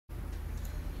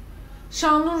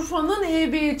Şanlıurfa'nın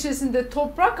Eyyübiye ilçesinde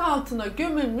toprak altına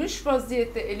gömülmüş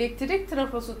vaziyette elektrik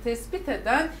trafosu tespit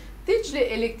eden Dicle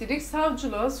Elektrik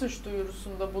savcılığa suç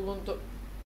duyurusunda bulundu.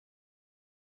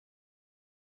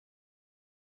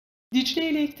 Dicle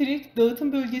Elektrik,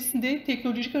 dağıtım bölgesinde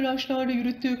teknolojik araçlarla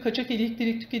yürüttüğü kaçak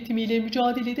elektrik tüketimiyle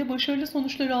mücadelede başarılı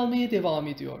sonuçlar almaya devam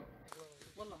ediyor.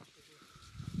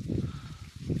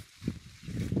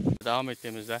 Devam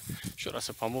ettiğimizde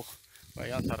şurası pamuk ve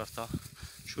yan tarafta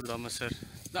şurada mısır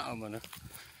devamını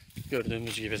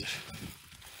gördüğümüz gibidir.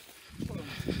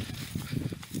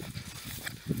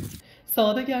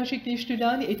 Sahada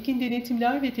gerçekleştirilen etkin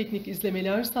denetimler ve teknik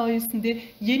izlemeler sayesinde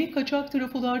yeni kaçak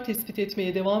trafolar tespit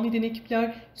etmeye devam eden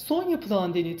ekipler son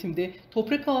yapılan denetimde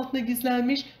toprak altına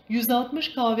gizlenmiş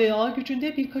 160 kVA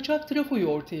gücünde bir kaçak trafoyu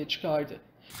ortaya çıkardı.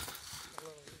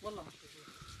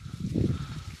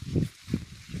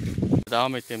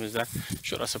 Devam ettiğimizde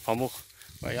şurası pamuk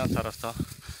ve yan tarafta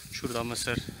şurada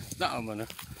mısır devamını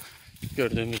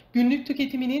gördüğümüz. Günlük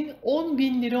tüketiminin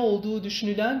 10.000 lira olduğu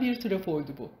düşünülen bir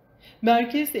trafoydu bu.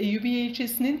 Merkez Eyyübiye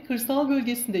ilçesinin kırsal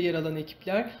bölgesinde yer alan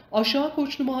ekipler, Aşağı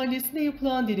Koçlu mahallesinde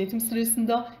yapılan denetim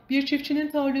sırasında bir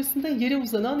çiftçinin tarlasında yere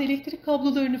uzanan elektrik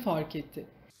kablolarını fark etti.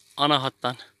 Ana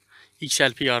hattan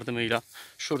XLP yardımıyla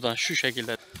şuradan şu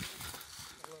şekilde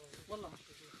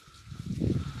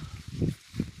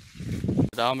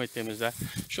devam ettiğimizde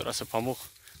şurası pamuk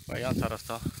ve yan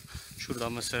tarafta şurada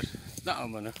mısır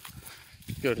devamını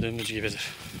gördüğümüz gibidir.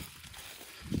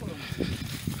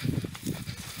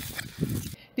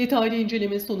 Detaylı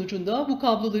inceleme sonucunda bu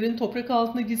kabloların toprak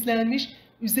altına gizlenmiş,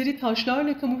 üzeri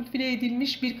taşlarla kamufle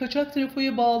edilmiş bir kaçak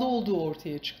trafoya bağlı olduğu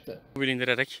ortaya çıktı.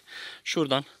 İndirerek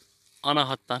şuradan ana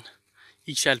hattan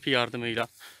XLP yardımıyla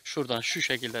şuradan şu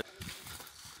şekilde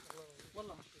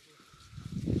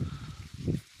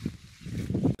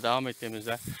devam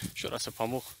ettiğimizde şurası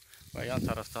pamuk ve yan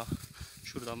tarafta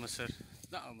şurada mısır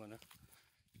devamını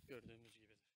gördüğümüz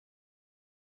gibidir.